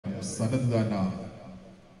സനദ്ദാന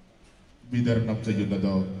വിതരണം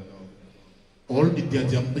ചെയ്യുന്നത് all India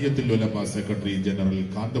Jamiyyathul Ulama secretary general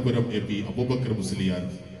Kanthapuram A P Abubakar Musliyar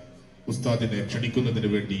ഉസ്താദിനെ ക്ഷണിക്കുന്നതിന്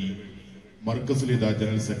വേണ്ടി മർക്കസുൽ Hidaya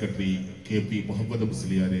general secretary K P Muhammad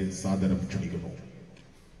മുസ്ലിയാരെ സാദരം ക്ഷണിക്കുന്നു.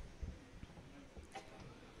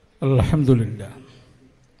 അൽഹംദുലില്ലാഹ്.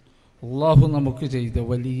 അള്ളാഹു നമുക്ക് ചെയ്ത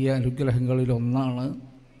വലിയ അനുഗ്രഹങ്ങളിൽ ഒന്നാണ്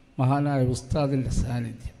മഹാനായ ഉസ്താദിൻ്റെ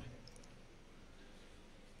സാന്നിധ്യം.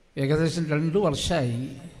 ഏകദേശം 2 വർഷമായി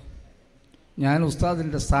ഞാൻ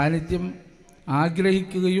ഉസ്താദിൻ്റെ സാന്നിധ്യം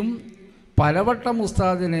ആഗ്രഹിക്കുകയും പലവട്ടം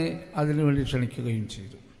ഉസ്താദിനെ അതിനുവേണ്ടി ക്ഷണിക്കുകയും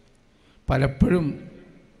ചെയ്തു. പലപ്പോഴും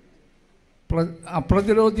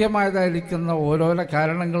അപ്രതിരോധ്യമായതായിരിക്കുന്ന ഓരോരോ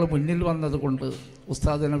കാരണങ്ങൾ മുന്നിൽ വന്നതുകൊണ്ട്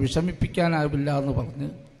ഉസ്താദിനെ വിഷമിപ്പിക്കാനാവില്ല എന്ന് പറഞ്ഞ്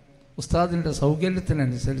ഉസ്താദിൻ്റെ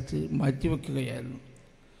സൗകര്യത്തിനനുസരിച്ച് മാറ്റിവെക്കുകയായിരുന്നു.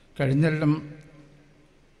 കഴിഞ്ഞെല്ലാം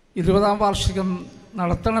 20ാം വാർഷികം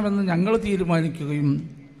നടത്തണമെന്ന് ഞങ്ങൾ തീരുമാനിക്കുകയും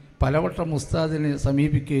പലവട്ടം ഉസ്താദിനെ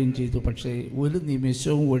സമീപിക്കുകയും ചെയ്തു. പക്ഷേ ഒരു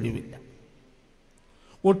നിമിഷവും ഒഴിവില്ല.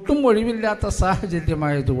 ഒട്ടും ഒഴിവില്ലാത്ത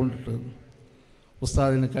സാഹചര്യമായതുകൊണ്ടിട്ട്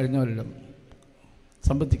ഉസ്താദിന് കഴിഞ്ഞ കൊല്ലം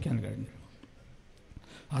സംബന്ധിക്കാൻ കഴിഞ്ഞു.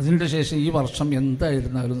 അതിൻ്റെ ശേഷം ഈ വർഷം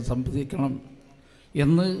എന്തായിരുന്നാലും സംബന്ധിക്കണം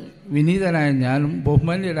എന്ന് വിനീതനായ ഞാനും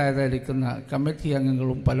ബഹുമാന്യരായതായിരിക്കുന്ന കമ്മിറ്റി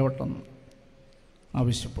അംഗങ്ങളും പലവട്ടം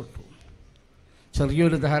ആവശ്യപ്പെട്ടു.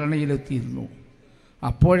 ചെറിയൊരു ധാരണയിലെത്തിയിരുന്നു.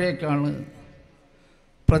 അപ്പോഴേക്കാണ്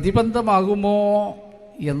പ്രതിബന്ധമാകുമോ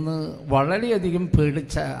എന്ന് വളരെയധികം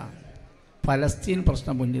പേടിച്ച പലസ്തീൻ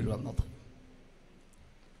പ്രശ്നം മുന്നിൽ വന്നത്.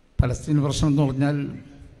 പലസ്തീൻ പ്രശ്നം എന്ന് പറഞ്ഞാൽ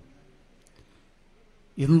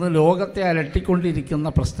ഇന്ന് ലോകത്തെ അലട്ടിക്കൊണ്ടിരിക്കുന്ന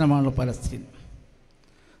പ്രശ്നമാണ് പലസ്തീൻ.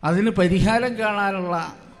 അതിന് പരിഹാരം കാണാനുള്ള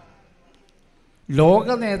ലോക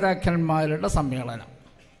നേതാക്കന്മാരുടെ സമ്മേളനം,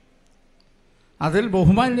 അതിൽ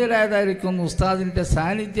ബഹുമാന്യരായതായിരിക്കുന്ന ഉസ്താദിൻ്റെ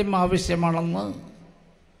സാന്നിധ്യം ആവശ്യമാണെന്ന്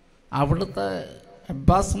അവിടുത്തെ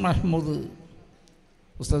അബ്ബാസ് മഹ്മൂദ്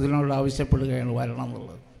ഉസ്താദിനോട് ആവശ്യപ്പെടുകയാണ് വരണം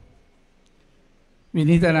എന്നുള്ളത്.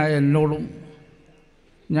 വിനീതനായ എന്നോടും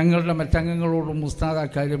ഞങ്ങളുടെ മറ്റംഗങ്ങളോടും ഉസ്താദ് ആ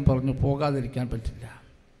കാര്യം പറഞ്ഞു പോകാതിരിക്കാൻ പറ്റില്ല.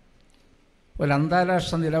 ഒരു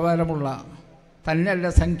അന്താരാഷ്ട്ര നിലവാരമുള്ള തന്നെയല്ല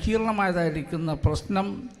സങ്കീർണമായതായിരിക്കുന്ന പ്രശ്നം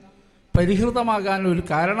പരിഹൃതമാകാൻ ഒരു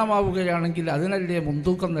കാരണമാവുകയാണെങ്കിൽ അതിനല്ലേ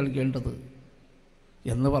മുൻതൂക്കം നൽകേണ്ടത്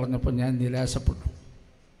എന്ന് പറഞ്ഞപ്പോൾ ഞാൻ നിരാശപ്പെട്ടു.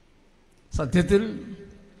 സത്യത്തിൽ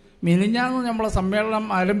മിനിഞ്ഞാന്ന് നമ്മളെ സമ്മേളനം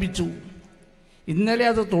ആരംഭിച്ചു. ഇന്നലെ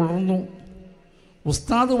അത് തുടർന്നു.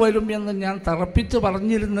 ഉസ്താദ് വരും എന്ന് ഞാൻ തറപ്പിച്ച്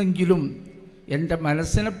പറഞ്ഞിരുന്നെങ്കിലും എൻ്റെ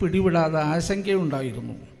മനസ്സിനെ പിടിവിടാതെ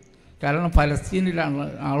ആശങ്കയുണ്ടായിരുന്നു. കാരണം ഫലസ്തീനിലാണ്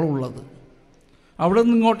ആളുള്ളത്. അവിടെ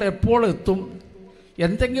നിന്ന് ഇങ്ങോട്ട് എപ്പോൾ എത്തും,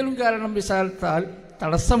 എന്തെങ്കിലും കാരണം വിശാലത്താൽ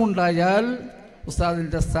തടസ്സമുണ്ടായാൽ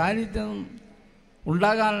ഉസ്താദിൻ്റെ സാന്നിധ്യം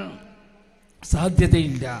ഉണ്ടാകാൻ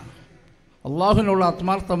സാധ്യതയില്ല. അള്ളാഹുവിനോട്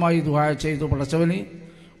ആത്മാർത്ഥമായി ദുആ ചെയ്തു, പടച്ചവന്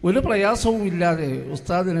ഒരു പ്രയാസവും ഇല്ലാതെ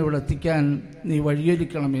ഉസ്താദിനെ ഇവിടെ എത്തിക്കാൻ നീ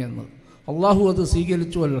വഴിയൊരുക്കണമേ എന്ന്. അള്ളാഹു അത്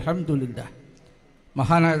സ്വീകരിച്ചു. അൽഹംദുലില്ലാഹ്.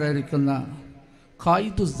 മഹാനായതായിരിക്കുന്ന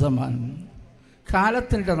ഖായിദുസ്സമാൻ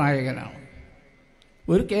കാലത്തിൻ്റെ നായകനാണ്.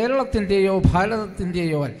 ഒരു കേരളത്തിൻ്റെയോ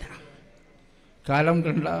ഭാരതത്തിൻ്റെയോ അല്ല. കാലം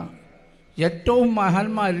കണ്ട ഏറ്റവും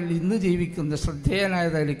മഹാന്മാരിൽ ഇന്ന് ജീവിക്കുന്ന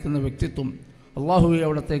ശ്രദ്ധേയനായതായിരിക്കുന്ന വ്യക്തിത്വം. അള്ളാഹുവെ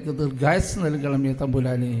അവിടത്തേക്ക് ദീർഘായുസ്സ് നൽകണമേ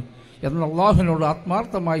തമ്പുരാനെ എന്ന് അള്ളാഹുവിനോട്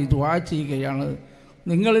ആത്മാർത്ഥമായി ദുആ ചെയ്യുകയാണ്.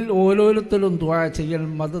 നിങ്ങളിൽ ഓരോരുത്തരും ദുആ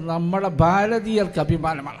ചെയ്യണം. അത് നമ്മുടെ ഭാരതീയർക്ക്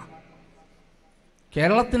അഭിമാനമാണ്.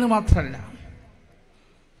 കേരളത്തിന് മാത്രമല്ല,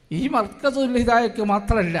 ഈ മർക്കസുൽ ഹിദായക്ക്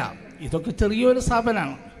മാത്രമല്ല. ഇതൊക്കെ ചെറിയൊരു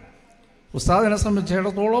സ്ഥാപനമാണ്. ഉസ്താദിനെ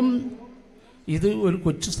സംബന്ധിച്ചിടത്തോളം ഇത് ഒരു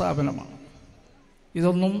കൊച്ചു സ്ഥാപനമാണ്.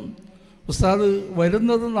 ഇതൊന്നും ഉസ്താദ്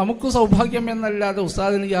വരുന്നത് നമുക്ക് സൗഭാഗ്യം എന്നല്ലാതെ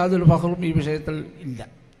ഉസ്താദിന് യാതൊരു ഫഖറും ഈ വിഷയത്തിൽ ഇല്ല.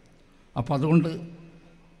 അപ്പം അതുകൊണ്ട്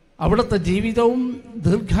അവിടുത്തെ ജീവിതവും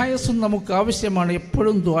ദീർഘായുസ്സും നമുക്ക് ആവശ്യമാണ്.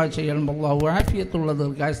 എപ്പോഴും ദുആ ചെയ്യണം. അല്ലാഹു ആഫിയത്തുള്ള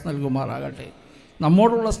ദീർഘായുസ് നൽകുമാറാകട്ടെ.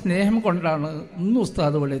 നമ്മോടുള്ള സ്നേഹം കൊണ്ടാണ് ഇന്ന്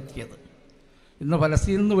ഉസ്താദ് ഇവിടെ എത്തിയത്. ഇന്ന്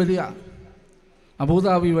ഫലസ്തീനിൽ നിന്ന് വരിക,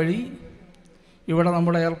 അബൂദാബി വഴി ഇവിടെ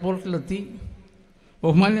നമ്മുടെ എയർപോർട്ടിലെത്തി.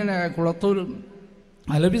 ബഹുമാന്യനായ കുളത്തൂർ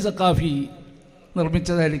അലബി സക്കാഫി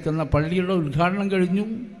നിർമ്മിച്ചതായിരിക്കുന്ന പള്ളിയുടെ ഉദ്ഘാടനം കഴിഞ്ഞു.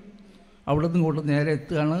 അവിടെ നിന്ന് ഇങ്ങോട്ട് നേരെ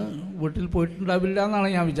എത്തുകയാണ്. വീട്ടിൽ പോയിട്ടുണ്ടാവില്ല എന്നാണ്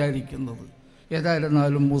ഞാൻ വിചാരിക്കുന്നത്.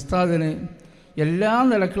 ഏതായിരുന്നാലും ഉസ്താദിന് എല്ലാ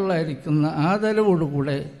നിലക്കുള്ളായിരിക്കുന്ന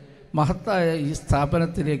ആദരവോടുകൂടെ മഹത്തായ ഈ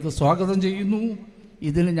സ്ഥാപനത്തിലേക്ക് സ്വാഗതം ചെയ്യുന്നു.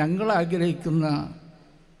 ഇതിന് ഞങ്ങൾ ആഗ്രഹിക്കുന്ന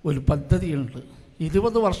ഒരു പദ്ധതിയുണ്ട്.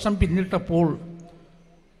 20 വർഷം പിന്നിട്ടപ്പോൾ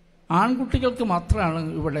ആൺകുട്ടികൾക്ക് മാത്രമാണ്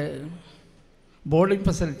ഇവിടെ ബോർഡിംഗ്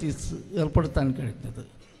ഫെസിലിറ്റീസ് ഏർപ്പെടുത്താൻ കഴിഞ്ഞത്.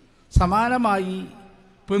 സമാനമായി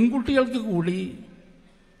പെൺകുട്ടികൾക്ക് കൂടി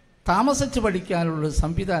താമസിച്ച് പഠിക്കാനുള്ള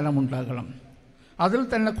സംവിധാനമുണ്ടാകണം. അതിൽ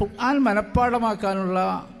തന്നെ ഖുർആൻ മനഃപ്പാഠമാക്കാനുള്ള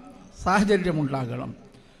സാഹചര്യമുണ്ടാകണം.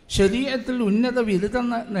 ശരീഅത്തിൽ ഉന്നത ബിരുദം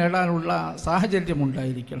നേടാനുള്ള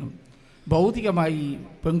സാഹചര്യമുണ്ടായിരിക്കണം. ഭൗതികമായി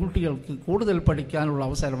പെൺകുട്ടികൾക്ക് കൂടുതൽ പഠിക്കാനുള്ള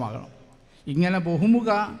അവസരമാകണം. ഇങ്ങനെ ബഹുമുഖ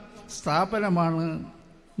സ്ഥാപനമാണ്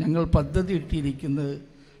ഞങ്ങൾ പദ്ധതി ഇട്ടിരിക്കുന്നത്.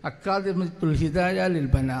 അക്കാദമിത്തുൽ ഹിദായ ലിൽ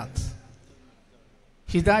ബനാത്ത്,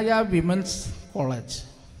 ഹിദായ വിമൻസ് കോളേജ്.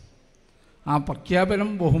 ആ പ്രഖ്യാപനം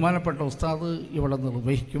ബഹുമാനപ്പെട്ട ഉസ്താദ് ഇവിടെ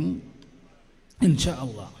നിർവഹിക്കും ഇൻഷാ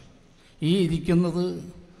അല്ലാഹ്. ഈ ഇരിക്കുന്നത്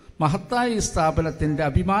മഹത്തായ ഈ സ്ഥാപനത്തിൻ്റെ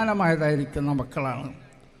അഭിമാനമായതായിരിക്കുന്ന മക്കളാണ്.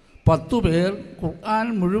 10 പേർ ഖുർആൻ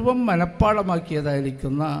മുഴുവൻ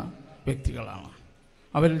മനഃപ്പാഠമാക്കിയതായിരിക്കുന്ന വ്യക്തികളാണ്.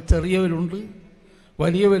 അവരിൽ ചെറിയവരുണ്ട്,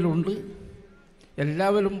 വലിയവരുണ്ട്.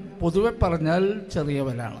 എല്ലാവരും പൊതുവെ പറഞ്ഞാൽ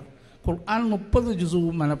ചെറിയവരാണ്. ഖുർആൻ 30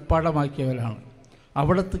 ജുസുവും മനഃപ്പാഠമാക്കിയവരാണ്.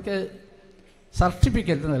 അവിടത്തേക്ക്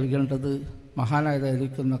സർട്ടിഫിക്കറ്റ് നൽകേണ്ടത്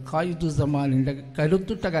മഹാനായതായിരിക്കുന്ന ഖായിദുസ്സമാനിൻ്റെ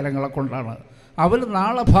കരുത്തുറ്റ കരങ്ങളെ കൊണ്ടാണ്. അവർ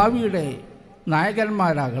നാളെ ഭാവിയുടെ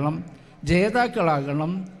നായകന്മാരാകണം,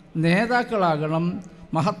 ജേതാക്കളാകണം, നേതാക്കളാകണം,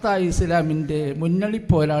 മഹത്തായ ഇസ്ലാമിൻ്റെ മുന്നണി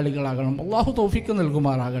പോരാളികളാകണം. അള്ളാഹു തൗഫീക്ക്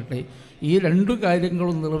നൽകുമാറാകട്ടെ. ഈ 2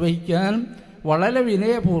 കാര്യങ്ങളും നിർവഹിക്കാൻ വളരെ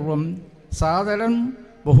വിനയപൂർവ്വം സാദരം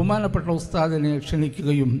ബഹുമാനപ്പെട്ട ഉസ്താദിനെ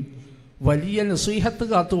ക്ഷണിക്കുകയും വലിയ നസീഹത്ത്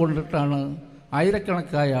കാത്തുകൊണ്ടിട്ടാണ്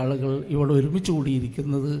ആയിരക്കണക്കായ ആളുകൾ ഇവിടെ ഒരുമിച്ച്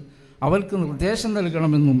കൂടിയിരിക്കുന്നത്. അവർക്ക് നിർദ്ദേശം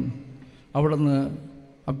നൽകണമെന്നും അവിടുന്ന്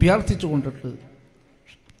അഭ്യർത്ഥിച്ചു കൊണ്ടിട്ട്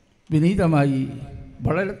വിനീതമായി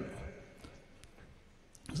വളരെ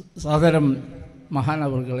സാദരം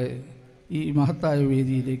മഹാനവറുകളെ ഈ മഹത്തായ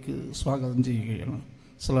വേദിയിലേക്ക് സ്വാഗതം ചെയ്യുകയാണ്.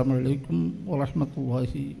 അസ്സലാമു അലൈക്കും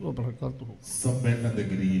വറഹ്മത്തുള്ളാഹി വബറകാതുഹു. സമ്മേളന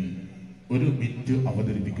നഗരിയിൽ ഒരു മിനിറ്റ്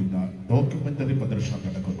അവതരിപ്പിക്കുന്ന ഡോക്യുമെന്ററി പ്രദർശനം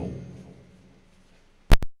നടക്കുന്നു.